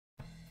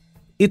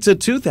It's a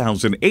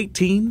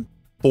 2018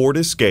 Ford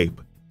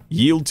Escape.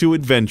 Yield to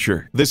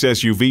adventure. This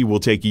SUV will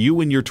take you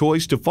and your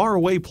toys to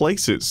faraway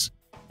places.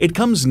 It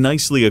comes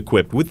nicely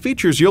equipped with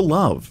features you'll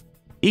love: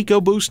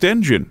 EcoBoost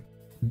engine,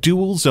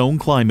 dual zone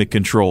climate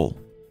control,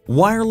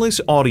 wireless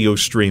audio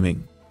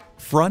streaming,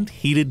 front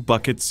heated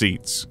bucket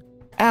seats,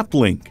 app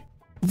link,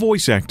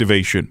 voice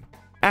activation,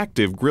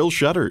 active grille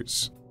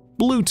shutters,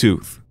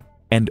 Bluetooth,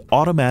 and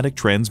automatic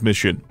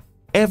transmission.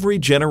 Every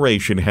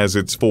generation has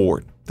its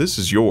Ford. This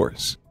is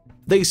yours.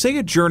 They say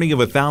a journey of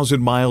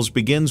 1,000 miles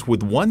begins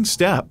with one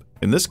step.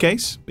 In this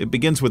case, it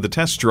begins with a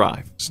test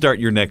drive. Start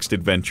your next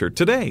adventure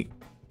today.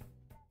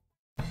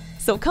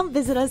 So come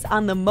visit us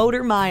on the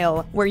Motor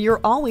Mile, where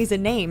you're always a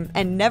name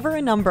and never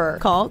a number.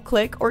 Call,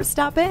 click, or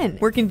stop in.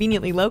 We're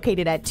conveniently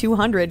located at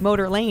 200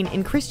 Motor Lane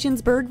in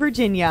Christiansburg,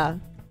 Virginia.